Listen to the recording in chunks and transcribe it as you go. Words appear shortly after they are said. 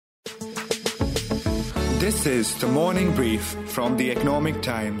This is the morning brief from the Economic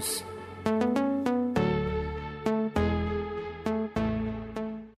Times.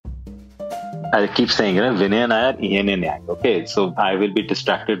 I keep saying, Vinay and I are yin and yang. Okay, so I will be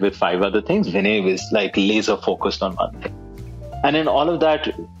distracted with 5 other things. Vinay is like laser focused on one thing. And in all of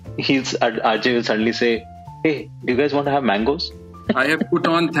that, RJ will suddenly say, hey, do you guys want to have mangoes? I have put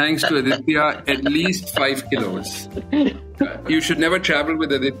on, thanks to Aditya, at least 5 kilos. You should never travel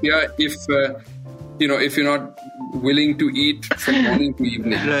with Aditya if you're not willing to eat from morning to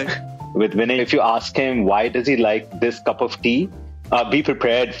evening. Right. With Vinay, if you ask him why does he like this cup of tea, be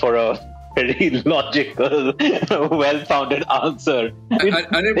prepared for a very logical, well-founded answer.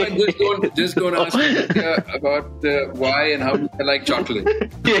 Anirban, just go and ask Aditya about why and how I like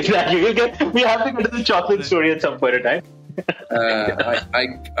chocolate. Exactly. We have to get to the chocolate story at some point in time.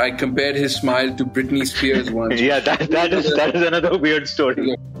 I compared his smile to Britney Spears once. Yeah, that is another weird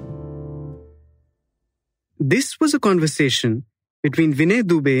story. This was a conversation between Vinay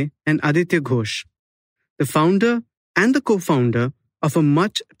Dubey and Aditya Ghosh, the founder and the co-founder of a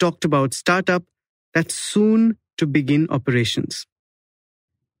much talked about startup that's soon to begin operations.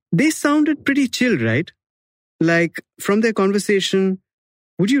 They sounded pretty chill, right? Like, from their conversation,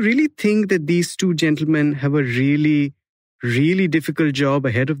 would you really think that these two gentlemen have a really, really difficult job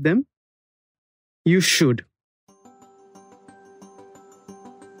ahead of them? You should.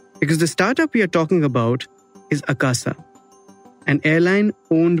 Because the startup we are talking about is Akasa, an airline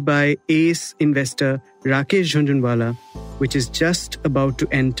owned by ace investor Rakesh Jhunjhunwala, which is just about to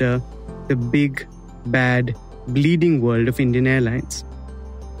enter the big, bad, bleeding world of Indian Airlines.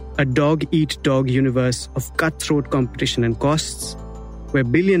 A dog-eat-dog universe of cutthroat competition and costs, where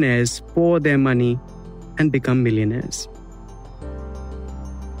billionaires pour their money and become millionaires.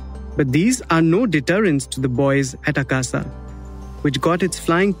 But these are no deterrents to the boys at Akasa, which got its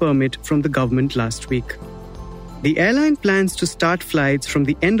flying permit from the government last week. The airline plans to start flights from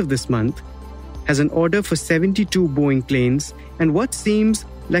the end of this month, has an order for 72 Boeing planes, and what seems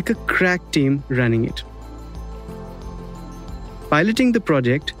like a crack team running it. Piloting the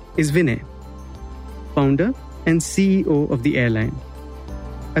project is Vinay, founder and CEO of the airline.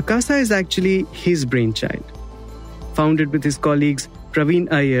 Akasa is actually his brainchild, founded with his colleagues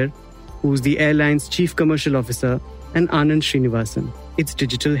Praveen Iyer, who's the airline's chief commercial officer, and Anand Srinivasan, its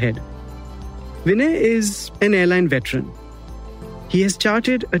digital head. Vinay is an airline veteran. He has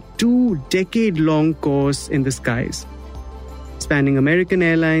charted a 2-decade-long course in the skies, spanning American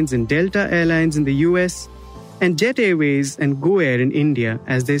Airlines and Delta Airlines in the US, and Jet Airways and Go Air in India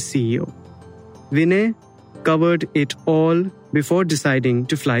as their CEO. Vinay covered it all before deciding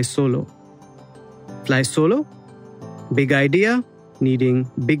to fly solo. Fly solo? Big idea, needing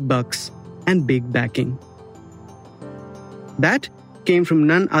big bucks and big backing. That came from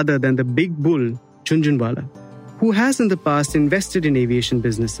none other than the big bull, Jhunjhunwala, who has in the past invested in aviation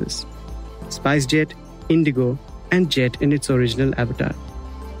businesses, SpiceJet, Indigo, and Jet in its original avatar.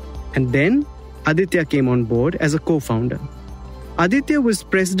 And then Aditya came on board as a co-founder. Aditya was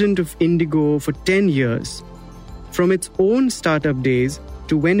president of Indigo for 10 years, from its own startup days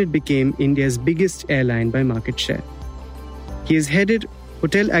to when it became India's biggest airline by market share. He has headed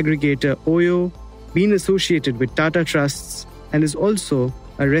hotel aggregator Oyo, been associated with Tata Trusts, and is also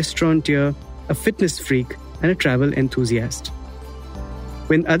a restaurateur, a fitness freak, and a travel enthusiast.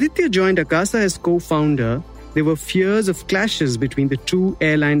 When Aditya joined Akasa as co-founder, there were fears of clashes between the two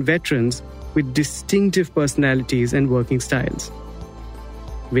airline veterans with distinctive personalities and working styles.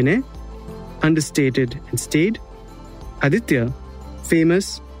 Vinay, understated and staid. Aditya,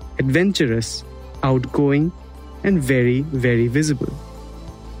 famous, adventurous, outgoing, and very, very visible.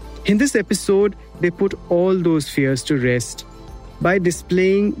 In this episode, they put all those fears to rest by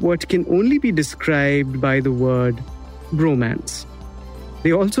displaying what can only be described by the word bromance.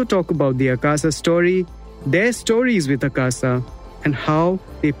 They also talk about the Akasa story, their stories with Akasa, and how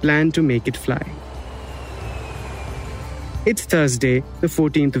they plan to make it fly. It's Thursday, the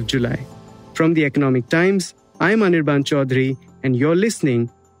 14th of July. From the Economic Times, I'm Anirban Chaudhary, and you're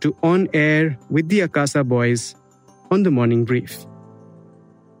listening to On Air with the Akasa Boys on the Morning Brief.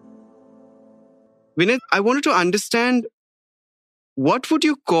 Vinay, I wanted to understand, what would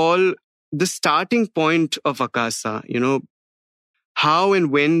you call the starting point of Akasa? How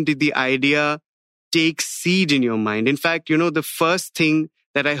and when did the idea take seed in your mind? In fact, the first thing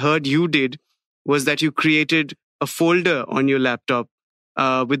that I heard you did was that you created a folder on your laptop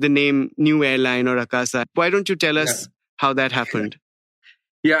with the name New Airline or Akasa. Why don't you tell us how that happened?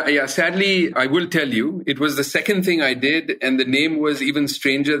 Yeah. Sadly, I will tell you, it was the second thing I did, and the name was even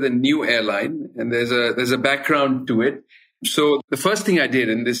stranger than New Airline. And there's a background to it. So the first thing I did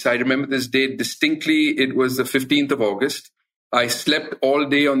in this, I remember this date distinctly. It was the 15th of August. I slept all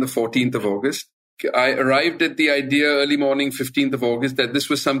day on the 14th of August. I arrived at the idea early morning, 15th of August, that this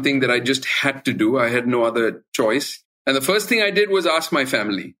was something that I just had to do. I had no other choice. And the first thing I did was ask my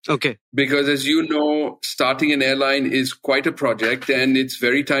family. Okay. Because as you know, starting an airline is quite a project and it's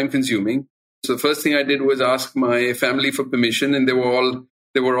very time consuming. So the first thing I did was ask my family for permission, and they were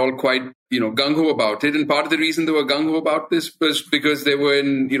all quite, gung-ho about it. And part of the reason they were gung-ho about this was because they were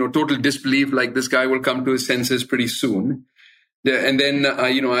in, total disbelief, like this guy will come to his senses pretty soon. And then,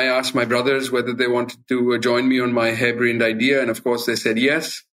 I asked my brothers whether they wanted to join me on my harebrained idea. And of course, they said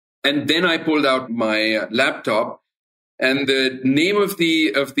yes. And then I pulled out my laptop. And the name of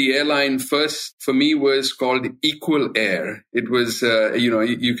the airline first for me was called Equal Air. It was,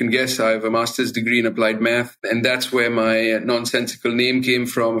 you can guess I have a master's degree in applied math. And that's where my nonsensical name came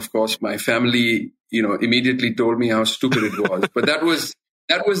from. Of course, my family, immediately told me how stupid it was. But that was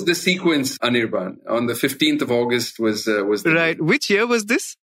the sequence, Anirban. On the 15th of August was the right. name. Which year was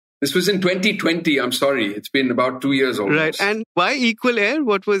this? This was in 2020. I'm sorry. It's been about 2 years almost. Right. And why Equal Air?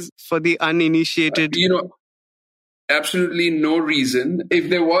 What was for the uninitiated? Absolutely no reason. If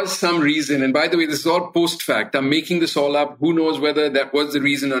there was some reason, and by the way, this is all post-fact. I'm making this all up. Who knows whether that was the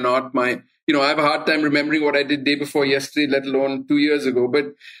reason or not? I have a hard time remembering what I did day before yesterday, let alone 2 years ago.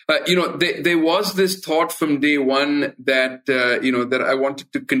 But, there was this thought from day one that, that I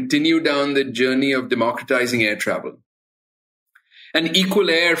wanted to continue down the journey of democratizing air travel. And Equal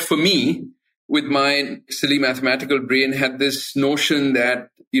Air, for me, with my silly mathematical brain, had this notion that,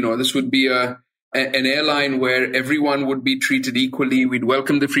 this would be an airline where everyone would be treated equally. We'd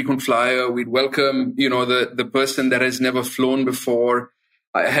welcome the frequent flyer. We'd welcome, the person that has never flown before.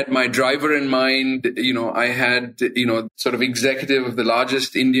 I had my driver in mind. I had, sort of executive of the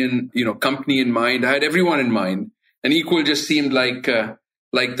largest Indian, company in mind. I had everyone in mind. And Equal just seemed like the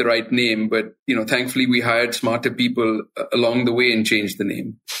right name. But, thankfully we hired smarter people along the way and changed the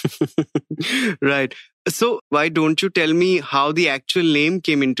name. Right. So why don't you tell me how the actual name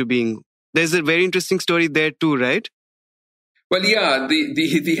came into being? There's a very interesting story there too, right? Well, yeah,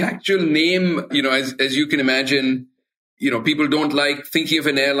 the actual name, as you can imagine, people don't like thinking of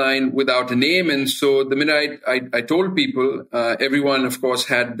an airline without a name. And so the minute I told people, everyone, of course,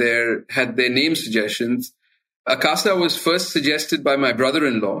 had their name suggestions. Akasa was first suggested by my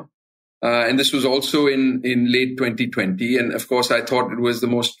brother-in-law. And this was also in late 2020. And of course, I thought it was the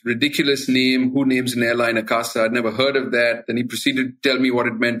most ridiculous name. Who names an airline Akasa? I'd never heard of that. Then he proceeded to tell me what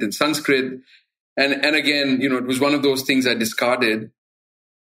it meant in Sanskrit. And again, it was one of those things I discarded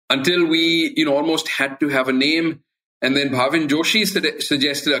until we, almost had to have a name. And then Bhavin Joshi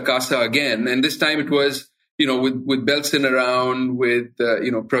suggested Akasa again. And this time it was, with Belson around, with,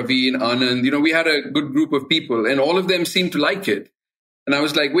 Praveen, Anand, we had a good group of people and all of them seemed to like it. And I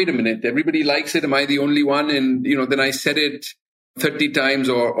was like, wait a minute, everybody likes it. Am I the only one? And, then I said it 30 times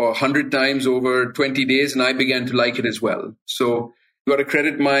or 100 times over 20 days, and I began to like it as well. So got to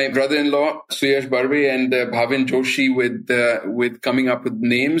credit my brother-in-law, Suyash Barve, and Bhavin Joshi with coming up with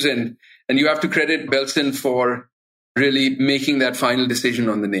names. And you have to credit Belson for really making that final decision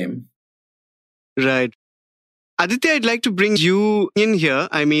on the name. Right. Aditya, I'd like to bring you in here.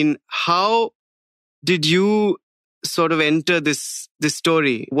 I mean, how did you sort of enter this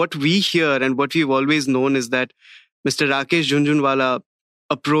story? What we hear and what we've always known is that Mr. Rakesh Jhunjhunwala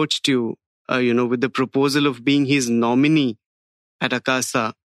approached you, with the proposal of being his nominee at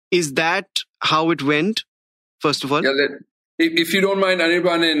Akasa. Is that how it went, first of all? Yeah, if you don't mind,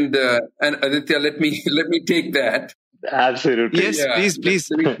 Anirban and Aditya, let me take that. Absolutely. Yes, yeah. Please.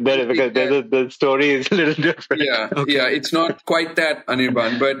 Because the story is a little different. Yeah, okay. Yeah, it's not quite that,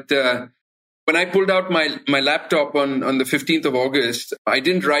 Anirban. But when I pulled out my laptop on the 15th of August, I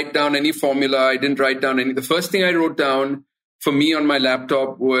didn't write down any formula. I didn't write down any. The first thing I wrote down for me on my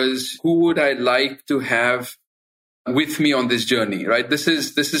laptop was who would I like to have with me on this journey, right? This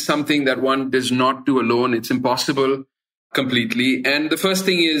is something that one does not do alone. It's impossible completely. And the first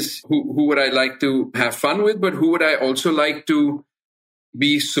thing is who would I like to have fun with, but who would I also like to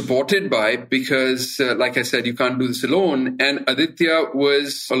be supported by? Because like I said, you can't do this alone. And Aditya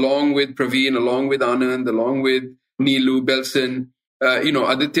was, along with Praveen, along with Anand, along with Neelu, Belson,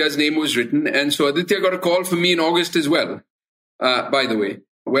 Aditya's name was written. And so Aditya got a call from me in August as well, by the way,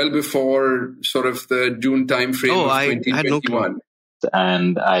 well before sort of the June timeframe of 2021. I had no clue.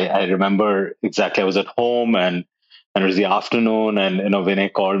 And I remember exactly, I was at home and it was the afternoon, and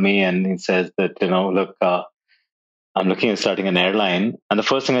Vinay called me and he says that, look, I'm looking at starting an airline. And the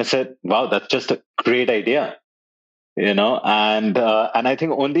first thing I said, wow, that's just a great idea, and I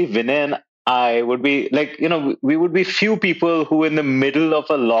think only Vinay and I would be like, we would be few people who in the middle of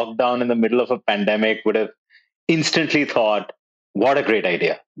a lockdown, in the middle of a pandemic would have instantly thought, what a great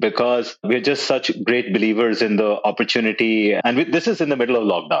idea, because we're just such great believers in the opportunity. And this is in the middle of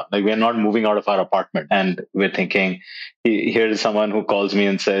lockdown. Like, we're not moving out of our apartment. And we're thinking, here's someone who calls me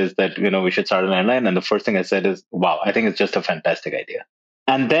and says that, we should start an airline. And the first thing I said is, wow, I think it's just a fantastic idea.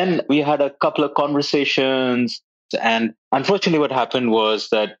 And then we had a couple of conversations. And unfortunately, what happened was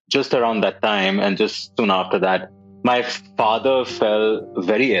that just around that time and just soon after that, my father fell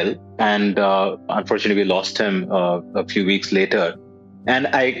very ill, and unfortunately, we lost him a few weeks later. And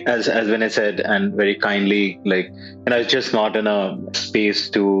I, as Vinay said, and very kindly, I was just not in a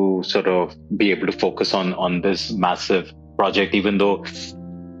space to sort of be able to focus on this massive project, even though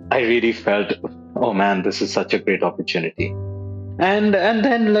I really felt, oh man, this is such a great opportunity. And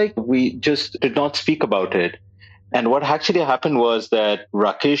then we just did not speak about it. And what actually happened was that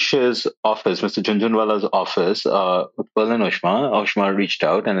Rakesh's office, Mr. Junjunwala's office, Utpal and Ushma reached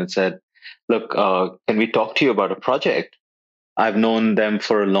out and said, look, can we talk to you about a project? I've known them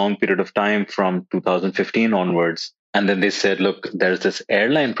for a long period of time from 2015 onwards. And then they said, look, there's this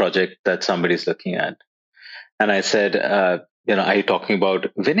airline project that somebody's looking at. And I said, are you talking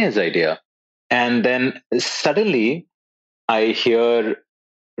about Vinay's idea? And then suddenly I hear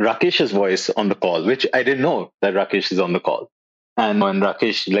Rakesh's voice on the call, which I didn't know that Rakesh is on the call. And when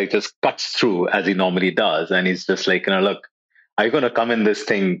Rakesh just cuts through as he normally does, and he's just like, look, are you going to come in this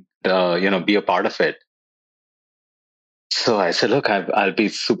thing, be a part of it? So I said, look, I'll be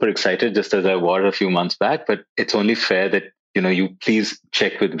super excited just as I was a few months back, but it's only fair that, you please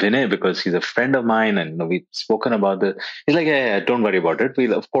check with Vinay because he's a friend of mine and we've spoken about this. He's like, yeah, don't worry about it.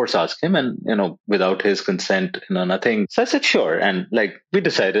 We'll of course ask him, and, without his consent, nothing. So I said, sure. And we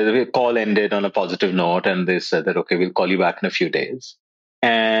decided, the call ended on a positive note, and they said that, okay, we'll call you back in a few days.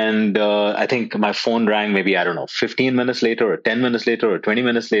 And I think my phone rang maybe, 15 minutes later or 10 minutes later or 20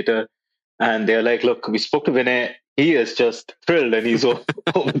 minutes later. And they're like, look, we spoke to Vinay. He is just thrilled and he's over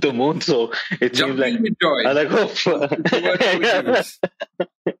the moon. So it seems like, I'm like,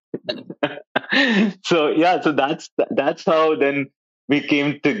 so that's how then we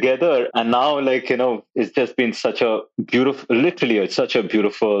came together. And now, it's just been such a beautiful, literally such a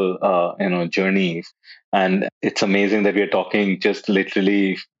beautiful, journey. And it's amazing that we're talking just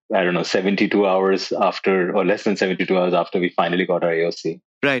literally, 72 hours after, or less than 72 hours after we finally got our AOC.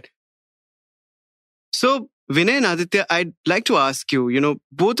 Right. So, Vinay and Aditya, I'd like to ask you,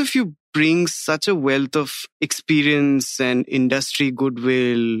 both of you bring such a wealth of experience and industry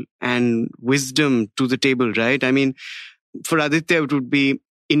goodwill and wisdom to the table, right? I mean, for Aditya, it would be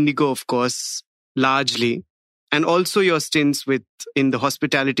Indigo, of course, largely, and also your stints in the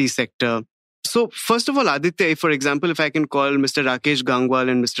hospitality sector. So, first of all, Aditya, for example, if I can call Mr. Rakesh Gangwal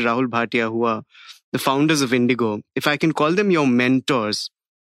and Mr. Rahul Bhatia, who are the founders of Indigo, if I can call them your mentors,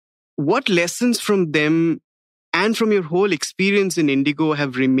 what lessons from them and from your whole experience in Indigo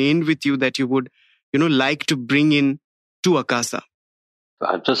have remained with you that you would, like to bring in to Akasa?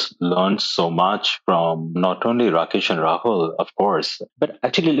 I've just learned so much from not only Rakesh and Rahul, of course, but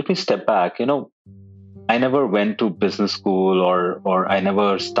actually, let me step back. I never went to business school or I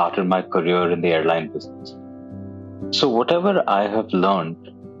never started my career in the airline business. So whatever I have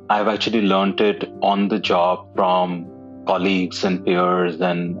learned, I've actually learned it on the job from colleagues and peers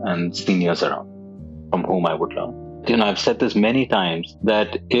and seniors around from whom I would learn. I've said this many times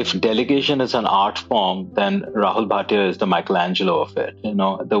that if delegation is an art form, then Rahul Bhatia is the Michelangelo of it.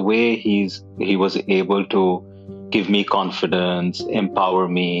 The way he was able to give me confidence, empower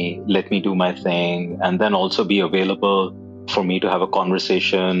me, let me do my thing, and then also be available for me to have a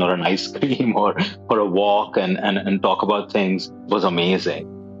conversation or an ice cream or a walk and talk about things was amazing.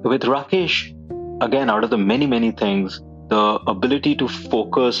 With Rakesh, again, out of the many, many things, the ability to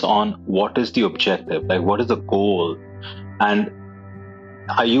focus on what is the objective, what is the goal, and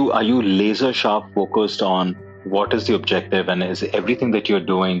are you laser sharp focused on what is the objective, and is everything that you're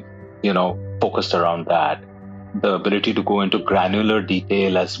doing, focused around that. The ability to go into granular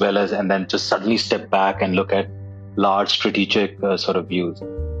detail as well as, and then just suddenly step back and look at large strategic sort of views.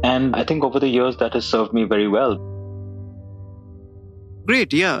 And I think over the years that has served me very well.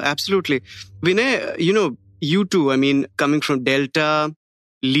 Great. Yeah, absolutely. Vinay, you too, coming from Delta,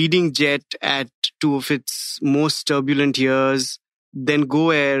 leading Jet at two of its most turbulent years, then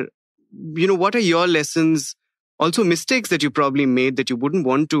Go Air, what are your lessons, also mistakes that you probably made that you wouldn't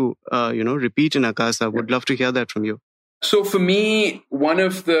want to, repeat in Akasa? Would love to hear that from you. So for me, one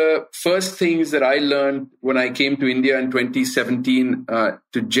of the first things that I learned when I came to India in 2017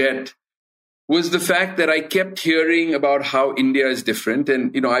 to Jet was the fact that I kept hearing about how India is different.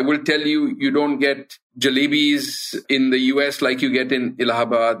 And, I will tell you, you don't get jalebis in the US like you get in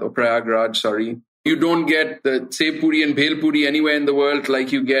Allahabad or Prayagraj, sorry. You don't get the sev puri and bhel puri anywhere in the world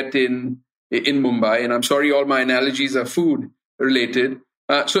like you get in Mumbai. And I'm sorry, all my analogies are food related.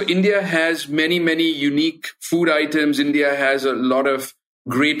 So India has many, many unique food items. India has a lot of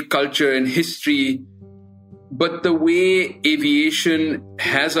great culture and history. But the way aviation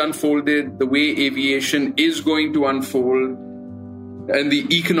has unfolded, the way aviation is going to unfold, and the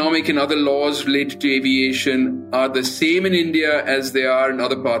economic and other laws related to aviation are the same in India as they are in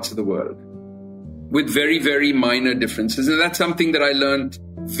other parts of the world, with very, very minor differences. And that's something that I learned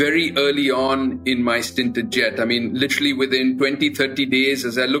very early on in my stint at Jet. I mean, literally within 20, 30 days,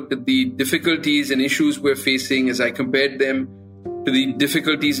 as I looked at the difficulties and issues we're facing, as I compared them to the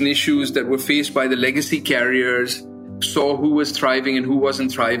difficulties and issues that were faced by the legacy carriers, saw who was thriving and who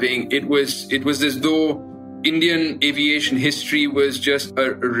wasn't thriving. It was as though Indian aviation history was just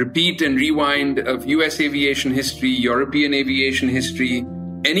a repeat and rewind of US aviation history, European aviation history.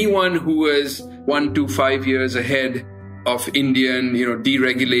 Anyone who was 1 to 5 years ahead of Indian,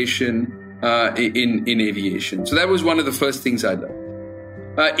 deregulation in aviation. So that was one of the first things I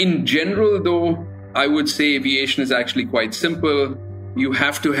learned. In general, though, I would say aviation is actually quite simple. You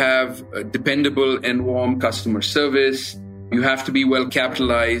have to have a dependable and warm customer service. You have to be well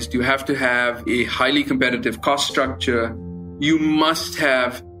capitalized. You have to have a highly competitive cost structure. You must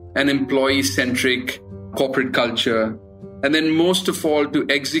have an employee-centric corporate culture. And then most of all, to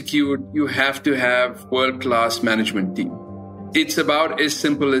execute, you have to have world-class management team. It's about as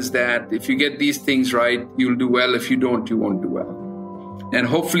simple as that. If you get these things right, you'll do well. If you don't, you won't do well. And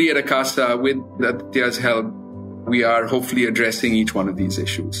hopefully at Akasa, with Aditya's help, we are hopefully addressing each one of these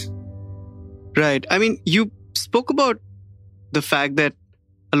issues. Right. I mean, you spoke about the fact that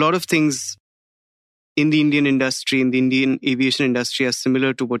a lot of things in the Indian industry, in the Indian aviation industry, are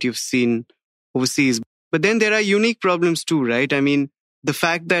similar to what you've seen overseas. But then there are unique problems too, right? I mean, the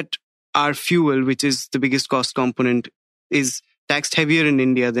fact that our fuel, which is the biggest cost component, is taxed heavier in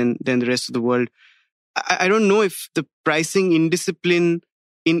India than the rest of the world. I don't know if the pricing indiscipline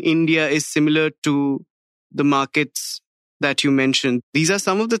in India is similar to the markets that you mentioned. These are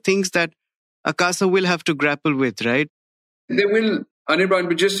some of the things that Akasa will have to grapple with, right? They will, Anirban,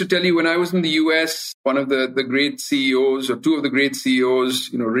 but just to tell you, when I was in the US, one of the great CEOs, or two of the great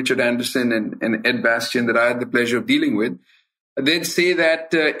CEOs, Richard Anderson and Ed Bastian, that I had the pleasure of dealing with, they'd say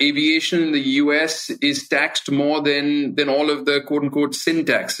that aviation in the US is taxed more than all of the quote-unquote sin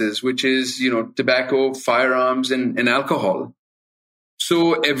taxes, which is, tobacco, firearms, and alcohol.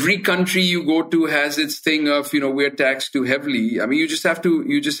 So every country you go to has its thing of, we're taxed too heavily. I mean, you just have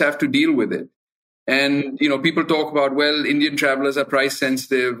to deal with it. And, people talk about, well, Indian travelers are price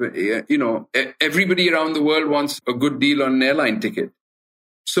sensitive. Everybody around the world wants a good deal on an airline ticket.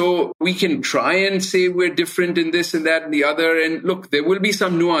 So we can try and say we're different in this and that and the other. And look, there will be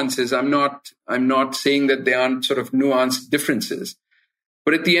some nuances. I'm not saying that there aren't sort of nuanced differences.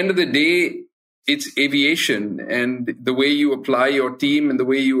 But at the end of the day, it's aviation, and the way you apply your team and the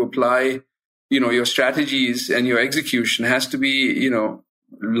way you apply, your strategies and your execution has to be,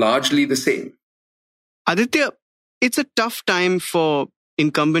 largely the same. Aditya, it's a tough time for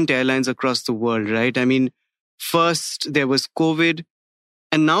incumbent airlines across the world, right? I mean, first there was COVID,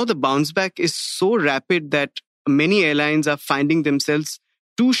 and now the bounce back is so rapid that many airlines are finding themselves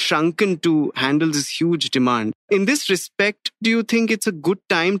too shrunken to handle this huge demand. In this respect, do you think it's a good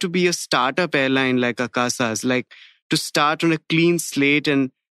time to be a startup airline like Akasa's, like to start on a clean slate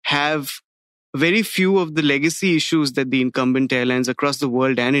and have very few of the legacy issues that the incumbent airlines across the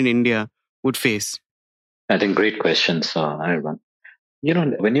world and in India would face? I think great questions, Anirban.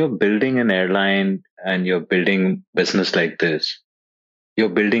 When you're building an airline and you're building business like this, you're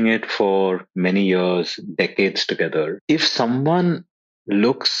building it for many years, decades together. If someone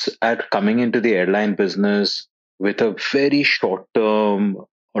looks at coming into the airline business with a very short term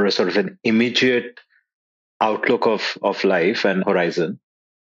or a sort of an immediate outlook of life and horizon,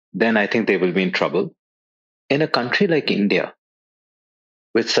 then I think they will be in trouble. In a country like India,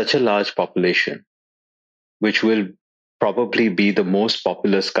 with such a large population, which will probably be the most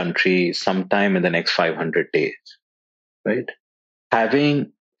populous country sometime in the next 500 days, right?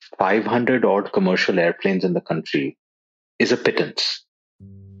 Having 500 odd commercial airplanes in the country is a pittance.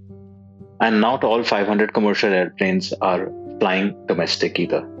 And not all 500 commercial airplanes are flying domestic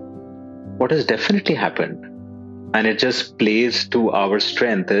either. What has definitely happened, and it just plays to our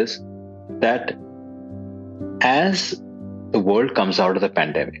strength, is that as the world comes out of the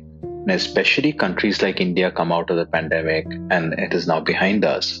pandemic, and especially countries like India come out of the pandemic and it is now behind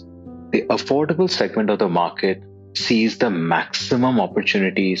us, the affordable segment of the market sees the maximum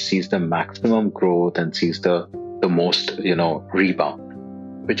opportunity, sees the maximum growth, and sees the most,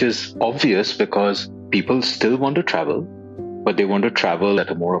 rebound, which is obvious because people still want to travel, but they want to travel at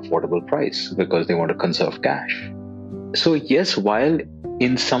a more affordable price because they want to conserve cash. So yes, while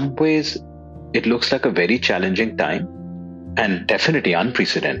in some ways it looks like a very challenging time and definitely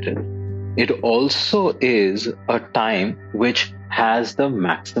unprecedented, it also is a time which has the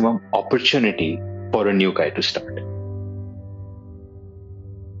maximum opportunity for a new guy to start.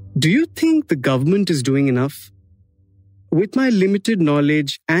 Do you think the government is doing enough? With my limited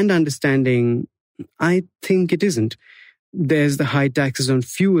knowledge and understanding, I think it isn't. There's the high taxes on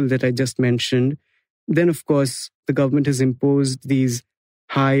fuel that I just mentioned. Then, of course, the government has imposed these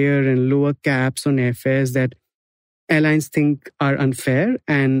higher and lower caps on airfares that airlines think are unfair,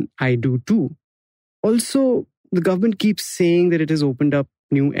 and I do too. Also, the government keeps saying that it has opened up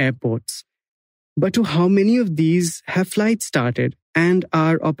new airports. But to how many of these have flights started? And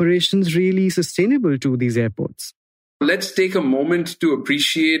are operations really sustainable to these airports? Let's take a moment to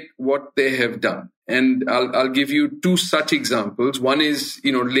appreciate what they have done. And I'll give you two such examples. One is,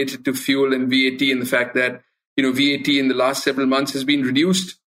 related to fuel and VAT, and the fact that, VAT in the last several months has been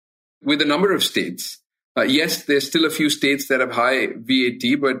reduced with a number of states. Yes, there's still a few states that have high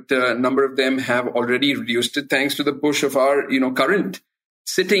VAT, but a number of them have already reduced it thanks to the push of our, current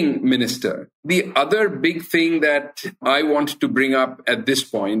sitting minister. The other big thing that I want to bring up at this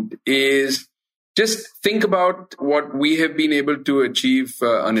point is just think about what we have been able to achieve,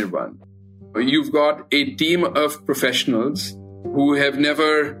 Anirban. You've got a team of professionals who have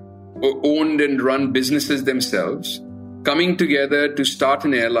never owned and run businesses themselves, coming together to start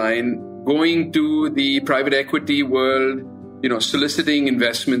an airline, going to the private equity world, soliciting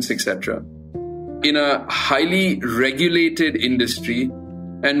investments, etc. in a highly regulated industry.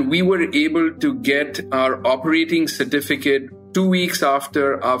 And we were able to get our operating certificate 2 weeks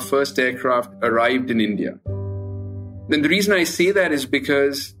after our first aircraft arrived in India. And the reason I say that is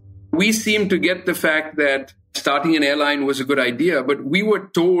because we seem to get the fact that starting an airline was a good idea, but we were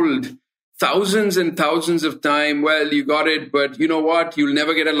told thousands and thousands of times, well, you got it, but you know what? You'll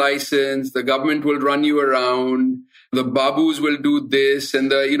never get a license. The government will run you around. The babus will do this.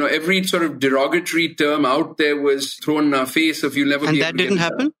 And every sort of derogatory term out there was thrown in our face of you'll never and be that didn't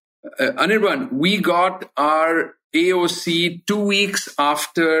happen? Anirban, we got our AOC 2 weeks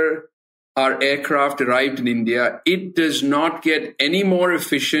after our aircraft arrived in India. It does not get any more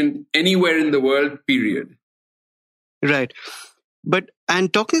efficient anywhere in the world, period. Right.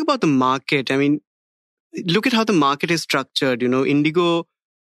 And talking about the market, look at how the market is structured. Indigo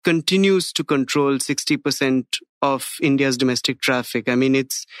continues to control 60% of India's domestic traffic.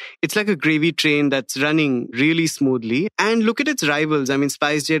 It's like a gravy train that's running really smoothly. And look at its rivals.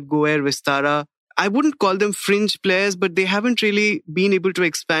 SpiceJet, GoAir, Vistara. I wouldn't call them fringe players, but they haven't really been able to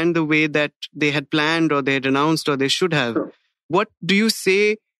expand the way that they had planned or they had announced or they should have. Sure. What do you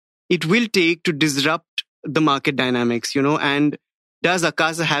say it will take to disrupt the market dynamics, and does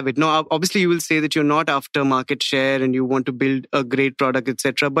Akasa have it? Now, obviously, you will say that you're not after market share and you want to build a great product,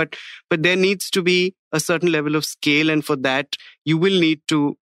 etc. But there needs to be a certain level of scale, and for that, you will need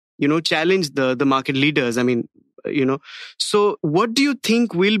to, challenge the market leaders. So what do you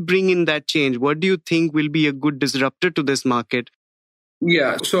think will bring in that change? What do you think will be a good disruptor to this market?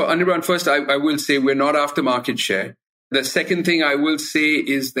 Yeah. So, Anirban, first, I will say we're not after market share. The second thing I will say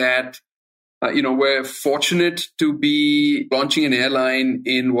is that we're fortunate to be launching an airline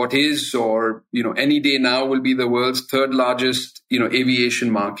in what is, or, any day now will be the world's third largest,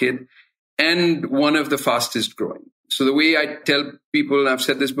 aviation market and one of the fastest growing. So the way I tell people, and I've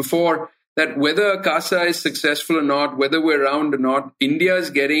said this before, that whether Akasa is successful or not, whether we're around or not, India is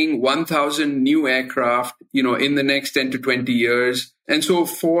getting 1,000 new aircraft, in the next 10 to 20 years. And so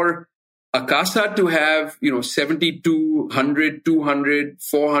for Akasa to have, 7,200, 200,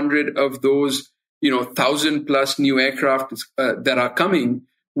 400 of those, 1,000 plus new aircraft that are coming,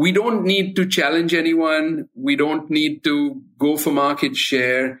 we don't need to challenge anyone. We don't need to go for market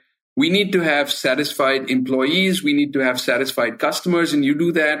share. We need to have satisfied employees. We need to have satisfied customers. And you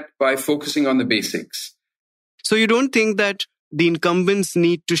do that by focusing on the basics. So you don't think that the incumbents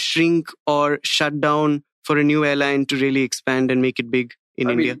need to shrink or shut down for a new airline to really expand and make it big in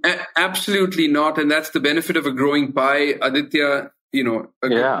India? Absolutely not. And that's the benefit of a growing pie. Aditya,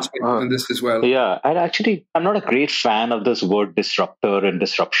 on this as well. Yeah. And actually, I'm not a great fan of this word disruptor and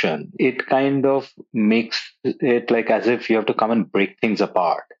disruption. It kind of makes it like as if you have to come and break things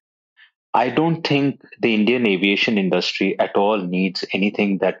apart. I don't think the Indian aviation industry at all needs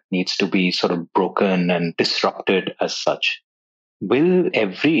anything that needs to be sort of broken and disrupted as such. will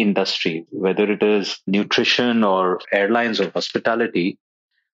every industry, whether it is nutrition or airlines or hospitality,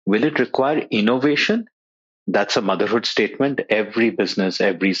 will it require innovation? That's a motherhood statement. Every business,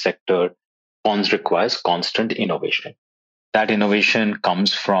 every sector requires constant innovation. That innovation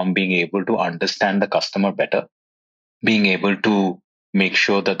comes from being able to understand the customer better, being able to make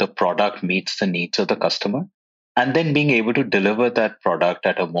sure that the product meets the needs of the customer, and then being able to deliver that product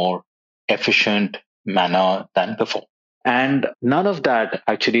at a more efficient manner than before. And none of that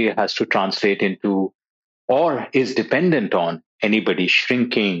actually has to translate into or is dependent on anybody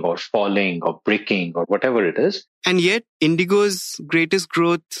shrinking or falling or breaking or whatever it is. And yet, Indigo's greatest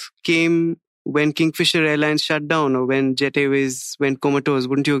growth came when Kingfisher Airlines shut down or when Jet Airways went comatose.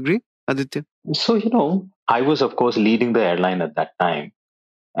 Wouldn't you agree, Aditya? So, I was, of course, leading the airline at that time.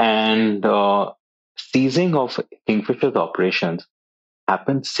 And ceasing of Kingfisher's operations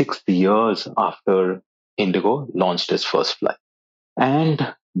happened 6 years after Indigo launched its first flight.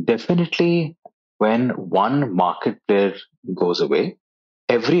 And definitely, when one market player goes away,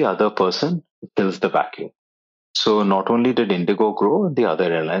 every other person fills the vacuum. So not only did Indigo grow, the other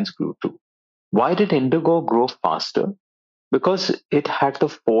airlines grew too. Why did Indigo grow faster? Because it had the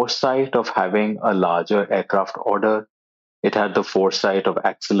foresight of having a larger aircraft order. It had the foresight of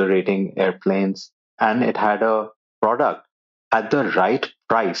accelerating airplanes, and it had a product at the right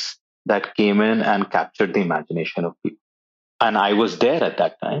price that came in and captured the imagination of people. And I was there at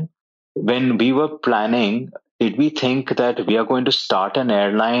that time. When we were planning, did we think that we are going to start an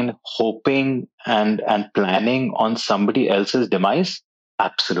airline hoping and planning on somebody else's demise?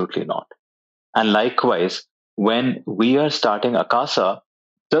 Absolutely not. And likewise, when we are starting Akasa,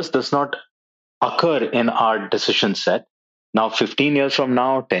 this does not occur in our decision set. Now, 15 years from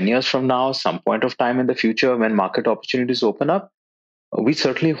now, 10 years from now, some point of time in the future when market opportunities open up, we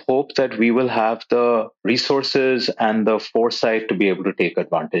certainly hope that we will have the resources and the foresight to be able to take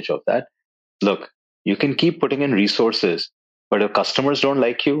advantage of that. Look, you can keep putting in resources, but if customers don't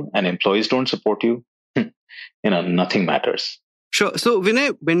like you and employees don't support you, nothing matters. Sure. So,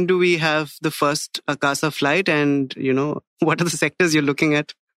 Vinay, when do we have the first Akasa flight, and what are the sectors you're looking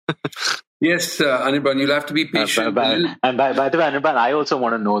at? Yes, Anirban, you'll have to be patient. By the way, Anirban, I also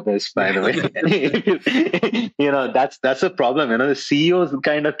want to know this, by the way. That's a problem. The CEOs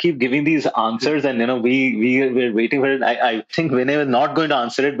kind of keep giving these answers and, we're waiting for it. I think Vinay was not going to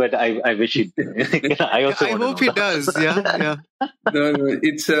answer it, but I wish he did. I hope he does. Yeah. No,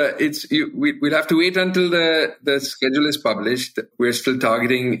 we'll have to wait until the schedule is published. We're still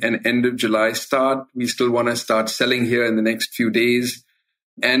targeting an end of July start. We still want to start selling here in the next few days.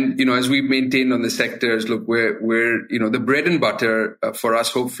 And, as we've maintained on the sectors, look, we're the bread and butter for us,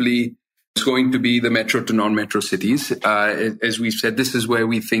 hopefully, is going to be the metro to non-metro cities. As we've said, this is where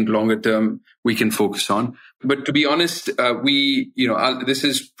we think longer term we can focus on. But to be honest, this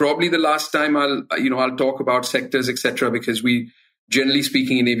is probably the last time I'll talk about sectors, etc., because we, generally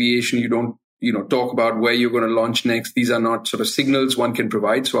speaking, in aviation, you don't, talk about where you're going to launch next. These are not sort of signals one can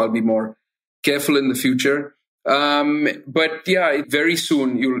provide. So I'll be more careful in the future. But yeah, very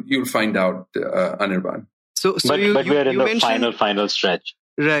soon you'll find out, Anirban. But we're in the final stretch.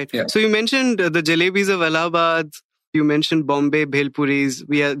 Right. Yeah. So you mentioned the jalebis of Allahabad. You mentioned Bombay Bhelpuris.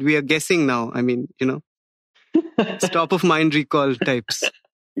 We are guessing now. I mean, it's top of mind recall types.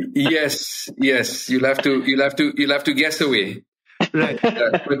 Yes. You'll have to guess away. Right.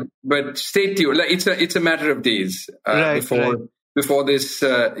 But stay tuned. It's a matter of days before this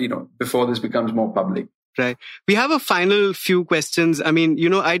becomes more public. Right. We have a final few questions. I mean,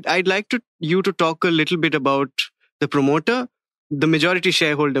 I'd like you to talk a little bit about the promoter, the majority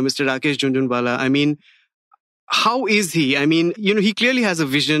shareholder, Mr. Rakesh Jhunjhunwala. I mean, how is he? I mean, he clearly has a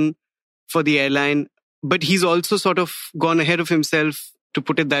vision for the airline, but he's also sort of gone ahead of himself, to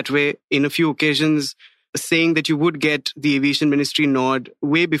put it that way, in a few occasions, saying that you would get the aviation ministry nod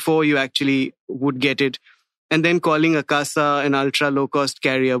way before you actually would get it. And then calling Akasa an ultra low cost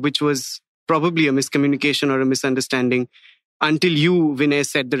carrier, which was probably a miscommunication or a misunderstanding until you, Vinay,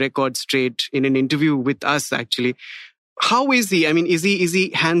 set the record straight in an interview with us, actually. How is he? I mean, is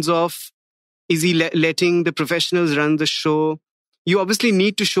he hands-off? Is he letting the professionals run the show? You obviously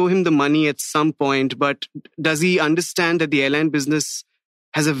need to show him the money at some point, but does he understand that the airline business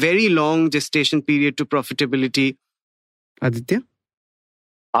has a very long gestation period to profitability? Aditya?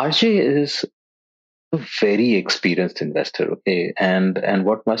 RJ is a very experienced investor, okay, and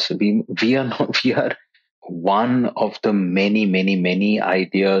what must be, we are one of the many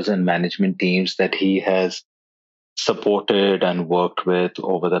ideas and management teams that he has supported and worked with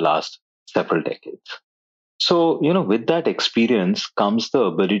over the last several decades. So, with that experience comes the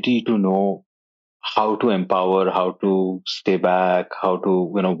ability to know how to empower, how to stay back, how to,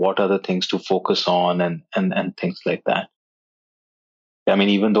 what are the things to focus on and things like that. I mean,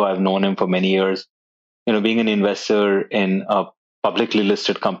 even though I've known him for many years, being an investor in a publicly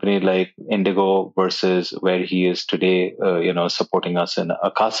listed company like Indigo versus where he is today, supporting us in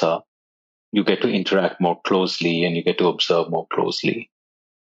Akasa, you get to interact more closely and you get to observe more closely.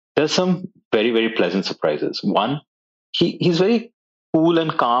 There's some very, very pleasant surprises. One, he's very cool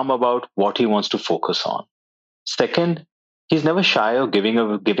and calm about what he wants to focus on. Second, he's never shy of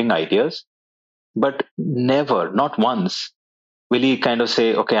giving ideas, but never, not once, will he kind of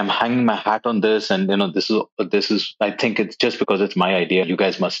say, okay, I'm hanging my hat on this, and this is I think it's just because it's my idea, you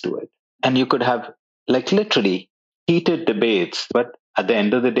guys must do it. And you could have like literally heated debates, but at the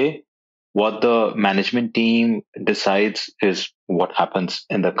end of the day, what the management team decides is what happens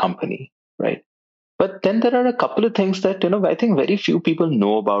in the company, right? But then there are a couple of things that I think very few people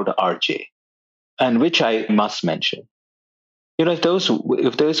know about RJ, and which I must mention.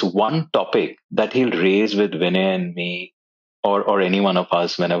 If there's one topic that he'll raise with Vinay and me, or any one of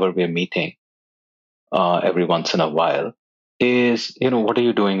us whenever we're meeting, every once in a while, is, what are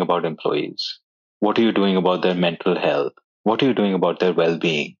you doing about employees? What are you doing about their mental health? What are you doing about their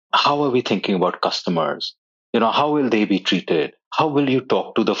well-being? How are we thinking about customers? How will they be treated? How will you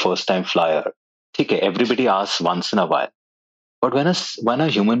talk to the first-time flyer? Okay, everybody asks once in a while. But when a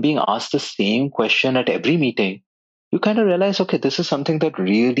human being asks the same question at every meeting, you kind of realize, okay, this is something that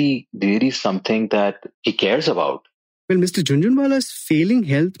really, really something that he cares about. Well, Mr. Jhunjhunwala's failing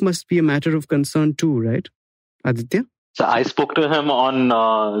health must be a matter of concern too, right, Aditya? So I spoke to him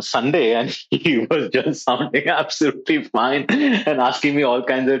on Sunday, and he was just sounding absolutely fine and asking me all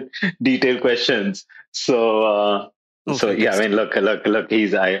kinds of detailed questions. So, yeah, I mean, look,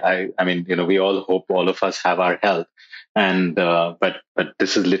 he's, I mean, we all hope all of us have our health. And, but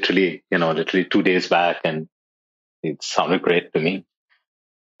this is literally 2 days back, and it sounded great to me.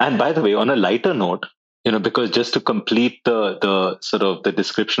 And by the way, on a lighter note, because just to complete the sort of the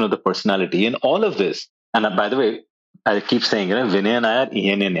description of the personality in all of this, and by the way, I keep saying, Vinay and I are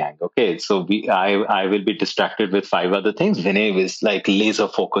yin and yang. Okay, so I will be distracted with 5 other things. Vinay is like laser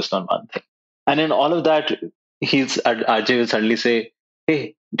focused on one thing, and in all of that, RJ will suddenly say,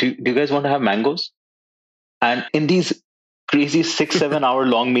 "Hey, do you guys want to have mangoes?" And in these crazy 6-7 hour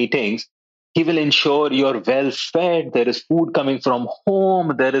long meetings, he will ensure you're well fed. There is food coming from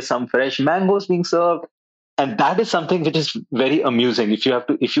home. There is some fresh mangoes being served. And that is something which is very amusing. If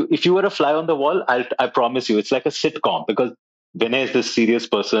you were a fly on the wall, I promise you, it's like a sitcom, because Vinay is this serious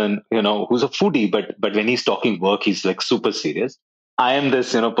person, who's a foodie, but when he's talking work, he's like super serious. I am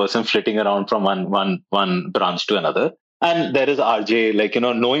this, person flitting around from one branch to another. And there is RJ, like,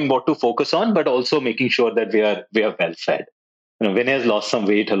 knowing what to focus on, but also making sure that we are well fed. Vinay has lost some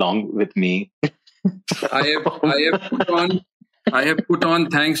weight along with me. I have put on,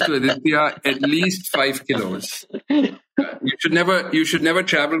 thanks to Aditya, at least 5 kilos. You should never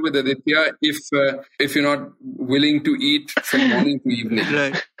travel with Aditya if you're not willing to eat from morning to evening.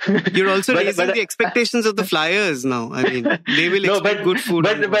 Right. You're also raising the expectations of the flyers now. I mean, they will expect good food.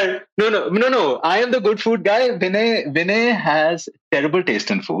 But no. I am the good food guy. Vinay has terrible taste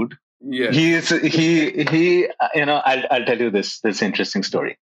in food. Yes. I'll tell you this interesting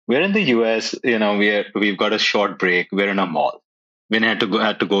story. We're in the US, we've got a short break. We're in a mall. Vinay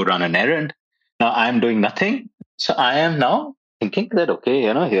had to go run an errand. Now I'm doing nothing. So I am now thinking that, okay,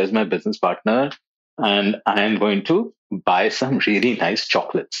 here's my business partner, and I am going to buy some really nice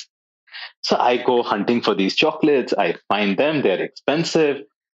chocolates. So I go hunting for these chocolates. I find them. They're expensive.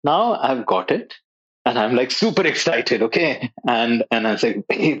 Now I've got it. And I'm like super excited, okay? And I say,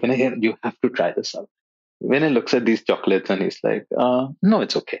 hey, Vinay, you have to try this out. Vinay looks at these chocolates and he's like, no,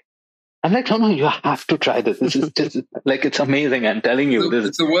 it's okay. I'm like, no, you have to try this. This is just like, it's amazing. I'm telling you.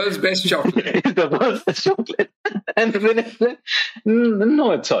 It's the world's best chocolate. It's the world's best chocolate. And Vinay's like,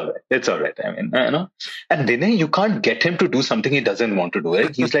 no, it's all right. It's all right. I mean, And Vinay, you can't get him to do something he doesn't want to do.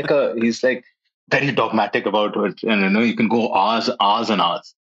 Right? He's like very dogmatic about it. And, you can go hours and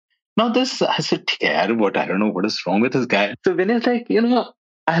hours. Now this, I said, I don't know what is wrong with this guy. So Vinay's like,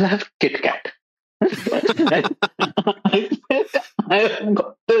 I'll have Kit Kat. I have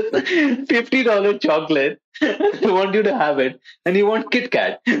got this $50 chocolate. I want you to have it, and you want Kit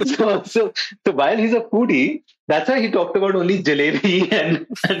Kat. So while he's a foodie, that's why he talked about only jalebi and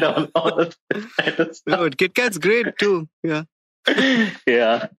all of that. No, Kit Kat's great too. Yeah.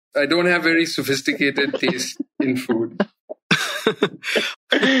 Yeah. I don't have very sophisticated taste in food.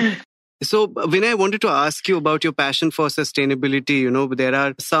 So, Vinay, I wanted to ask you about your passion for sustainability. There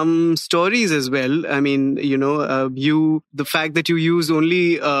are some stories as well. I mean, the fact that you use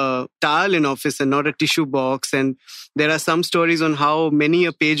only a towel in office and not a tissue box. And there are some stories on how many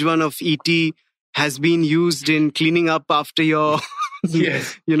a page one of ET has been used in cleaning up after your,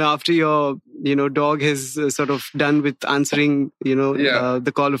 yes. After your, dog has sort of done with answering,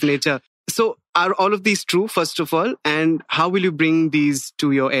 the call of nature. So are all of these true, first of all? And how will you bring these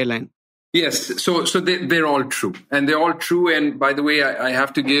to your airline? Yes, so they're all true. And they're all true. And by the way, I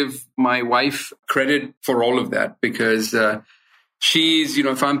have to give my wife credit for all of that because she's,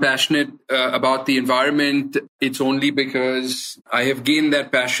 if I'm passionate about the environment, it's only because I have gained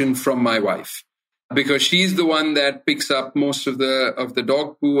that passion from my wife. Because she's the one that picks up most of the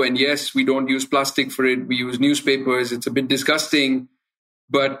dog poo. And yes, we don't use plastic for it. We use newspapers. It's a bit disgusting.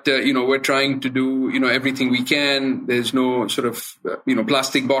 But, we're trying to do, everything we can. There's no sort of,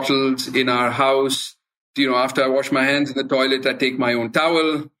 plastic bottles in our house. After I wash my hands in the toilet, I take my own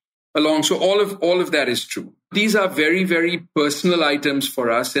towel along. So all of that is true. These are very, very personal items for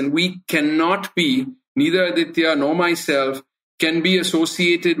us. And we cannot be, neither Aditya nor myself can be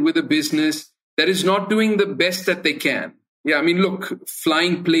associated with a business that is not doing the best that they can. Yeah, I mean, look,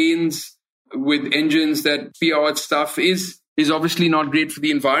 flying planes with engines that pee out stuff is obviously not great for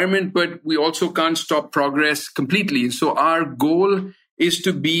the environment, but we also can't stop progress completely. So our goal is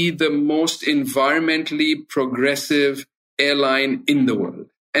to be the most environmentally progressive airline in the world.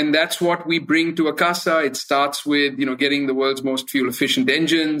 And that's what we bring to Akasa. It starts with, getting the world's most fuel efficient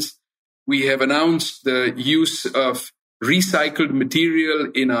engines. We have announced the use of recycled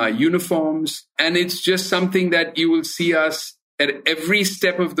material in our uniforms. And it's just something that you will see us at every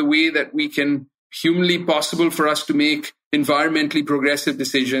step of the way that we can humanly possible for us to make environmentally progressive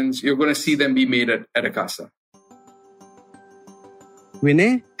decisions. You're going to see them be made at Akasa.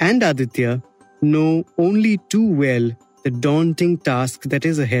 Vinay and Aditya know only too well the daunting task that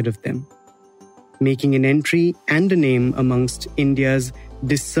is ahead of them. Making an entry and a name amongst India's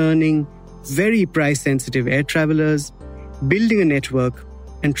discerning, very price-sensitive air travelers, building a network,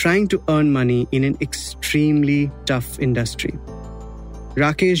 and trying to earn money in an extremely tough industry.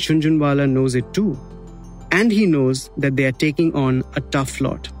 Rakesh Jhunjhunwala knows it too. And he knows that they are taking on a tough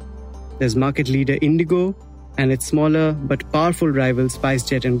lot. There's market leader Indigo and its smaller but powerful rivals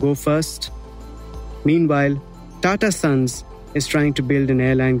SpiceJet and Go First. Meanwhile, Tata Sons is trying to build an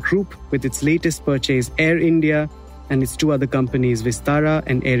airline group with its latest purchase Air India and its two other companies Vistara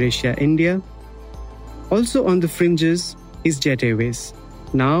and AirAsia India. Also on the fringes is Jet Airways,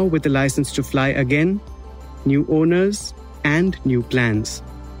 now with a license to fly again, new owners and new plans.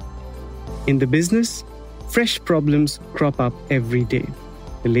 In the business, fresh problems crop up every day.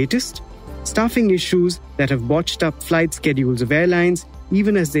 The latest? Staffing issues that have botched up flight schedules of airlines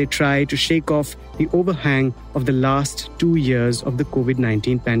even as they try to shake off the overhang of the last 2 years of the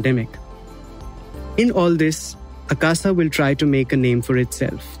COVID-19 pandemic. In all this, Akasa will try to make a name for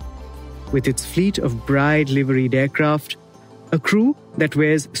itself. With its fleet of bride-liveried aircraft, a crew that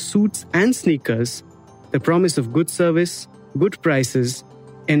wears suits and sneakers, the promise of good service, good prices,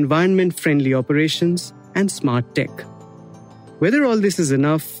 environment-friendly operations, and smart tech. Whether all this is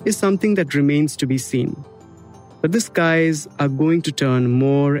enough is something that remains to be seen. But the skies are going to turn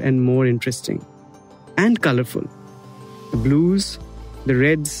more and more interesting and colorful. The blues, the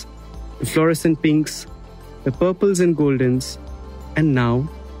reds, the fluorescent pinks, the purples and goldens, and now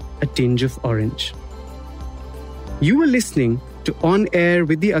a tinge of orange. You were listening to On Air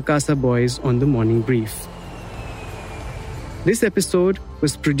with the Akasa Boys on the Morning Brief. This episode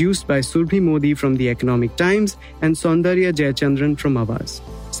was produced by Surbhi Modi from The Economic Times and Saundarya Jayachandran from Avaz.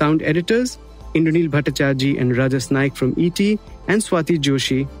 Sound editors, Indranil Bhattacharjee and Rajas Naik from ET and Swati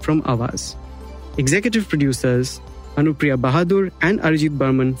Joshi from Avaz. Executive producers, Anupriya Bahadur and Arijit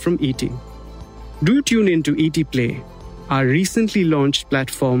Burman from ET. Do tune into ET Play, our recently launched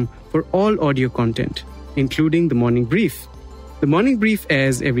platform for all audio content, including The Morning Brief. The Morning Brief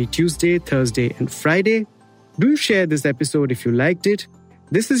airs every Tuesday, Thursday, and Friday. Do share this episode if you liked it.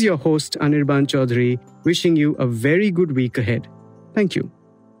 This is your host, Anirban Chaudhary, wishing you a very good week ahead. Thank you.